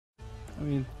I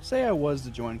mean, say I was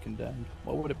to join Condemned,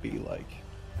 what would it be like?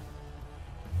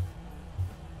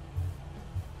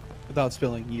 Without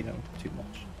spilling, you know, too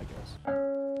much, I guess.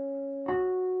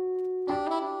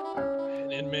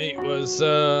 An inmate was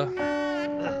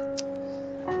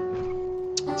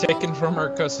taken from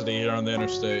her custody here on the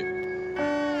interstate.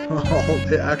 Oh,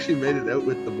 they actually made it out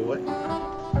with the boy?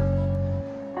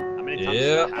 How many times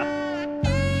Yeah. does that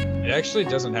happen? It actually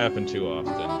doesn't happen too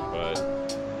often, but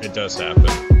it does happen.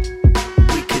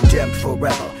 We condemned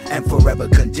forever and forever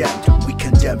condemned. We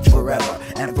condemned forever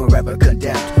and forever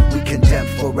condemned. We condemned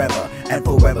forever and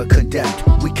forever condemned.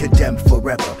 We condemned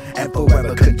forever and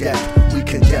forever condemned. We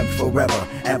condemned forever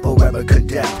and forever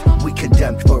condemned. We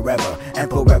condemned forever and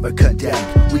forever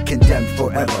condemned. We condemned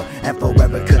forever and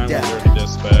forever condemned.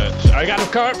 Dispatch. I got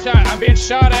a car shot. I'm being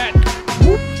shot at.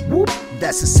 Whoop, whoop.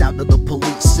 That's the sound of the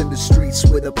police in the streets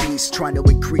with a piece, trying to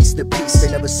increase the peace. They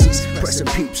never cease, pressing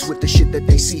peeps with the shit that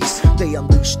they seize. They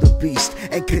unleash the beast,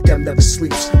 and Condemned never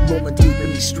sleeps. Rolling deep in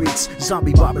these streets,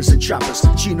 zombie bombers and choppers,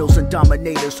 chinos and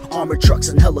dominators, armored trucks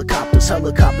and helicopters.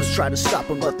 Helicopters try to stop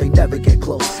them, but they never get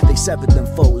close. They severed them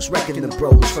foes, wrecking them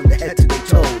bros from the head to their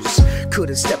toes.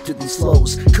 Couldn't step to these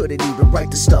flows, couldn't even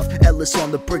write the stuff. Ellis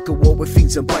on the brink of war with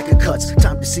fiends and biker cuts.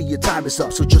 Time to see your time is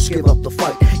up, so just give up the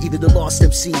fight. Even the lost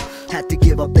MC had to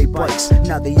give up their bikes.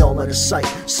 Now they all out of sight.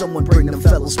 Someone bring them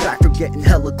fellas back from getting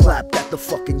hella clapped at the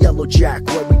fucking Yellow Jack,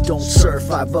 where we don't serve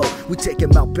 5-0. We take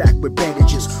them out back with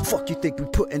bandages. Fuck you think we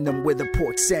putting them where the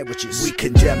pork sandwiches. We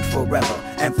condemned forever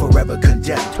and forever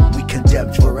condemned. We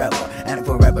condemned forever and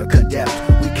forever condemned.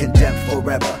 We condemned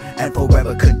forever and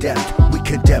forever condemned. We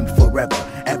condemned forever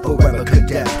and forever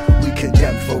condemned. We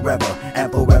condemned forever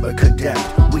and forever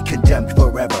condemned. We condemned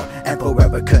forever and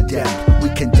forever condemned. We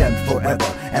condemned forever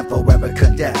and forever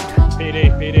condemned.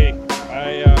 PD.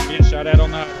 Being shot at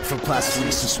on that. From class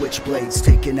 3s to switchblades,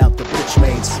 taking out the bitch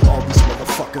maids. All these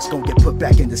motherfuckers gon' get put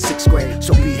back into 6th grade.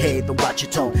 So behave and watch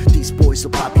your tone. These boys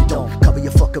will pop your dome. Cover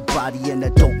your fucking body and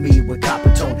that don't mean with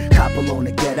copper tone. Cop alone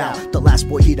and get out. The last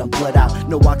boy he done bled out.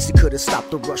 No oxy could've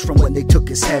stopped the rush from when they took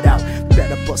his head out.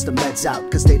 Better bust the meds out,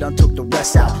 cause they done took the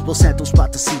rest out. Los Santos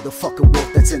about to see the fucking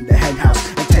wolf that's in the hen house.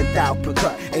 And 10,000 per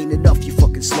cut ain't enough, you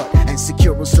fucking slut. And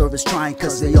Secure Service trying,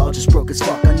 cause they all just broke as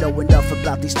fuck. I know enough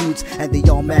about these dudes, and they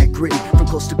all mad gritty. From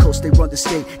coast to coast they run the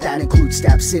state, that includes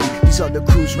Stab City. These other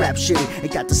crews rap shitty,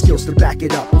 ain't got the skills to back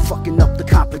it up. I'm fucking up the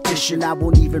competition, I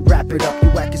won't even wrap it up. You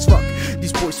whack as fuck,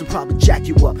 these boys will probably jack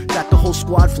you up. Got the whole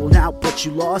squad flown out, but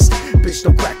you lost. Bitch,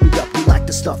 don't crack me up, you like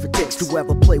the stuff it takes to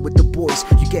ever play with the boys.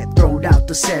 You get thrown out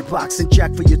the sandbox and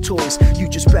jack for your toys. You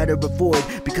just better avoid,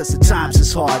 because the times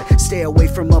is hard. Stay away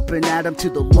from up and at 'em to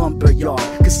the lumber yard,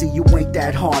 cause see you ain't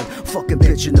that hard. Fucking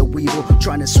bitch in the weevil,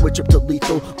 trying to switch up to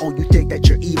lethal. Oh, you think that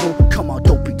you're evil? Come on,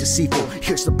 don't be deceitful.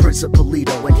 Here's the Prince of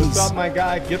Polito, and he's What's up, my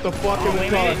guy? Get the fuck in the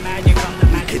car.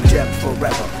 we condemned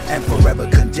forever and forever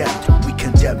condemned. We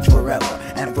condemned forever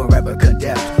and forever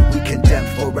condemned. We condemned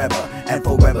forever and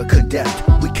forever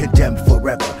condemned. We condemned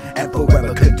forever and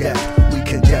forever condemned. We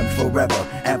condemned forever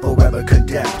and forever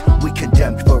condemned. We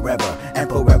condemned forever and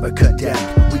forever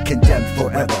condemned. We condemned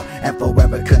forever and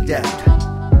forever condemned.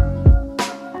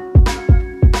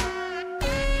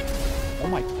 Oh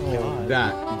my god.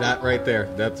 That right there.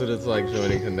 That's what it's like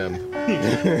joining Condemned.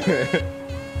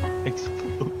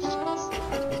 Explosions.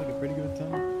 Sounds like a pretty good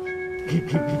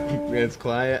time. It's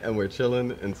quiet and we're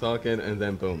chilling and talking, and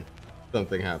then boom,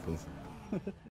 something happens.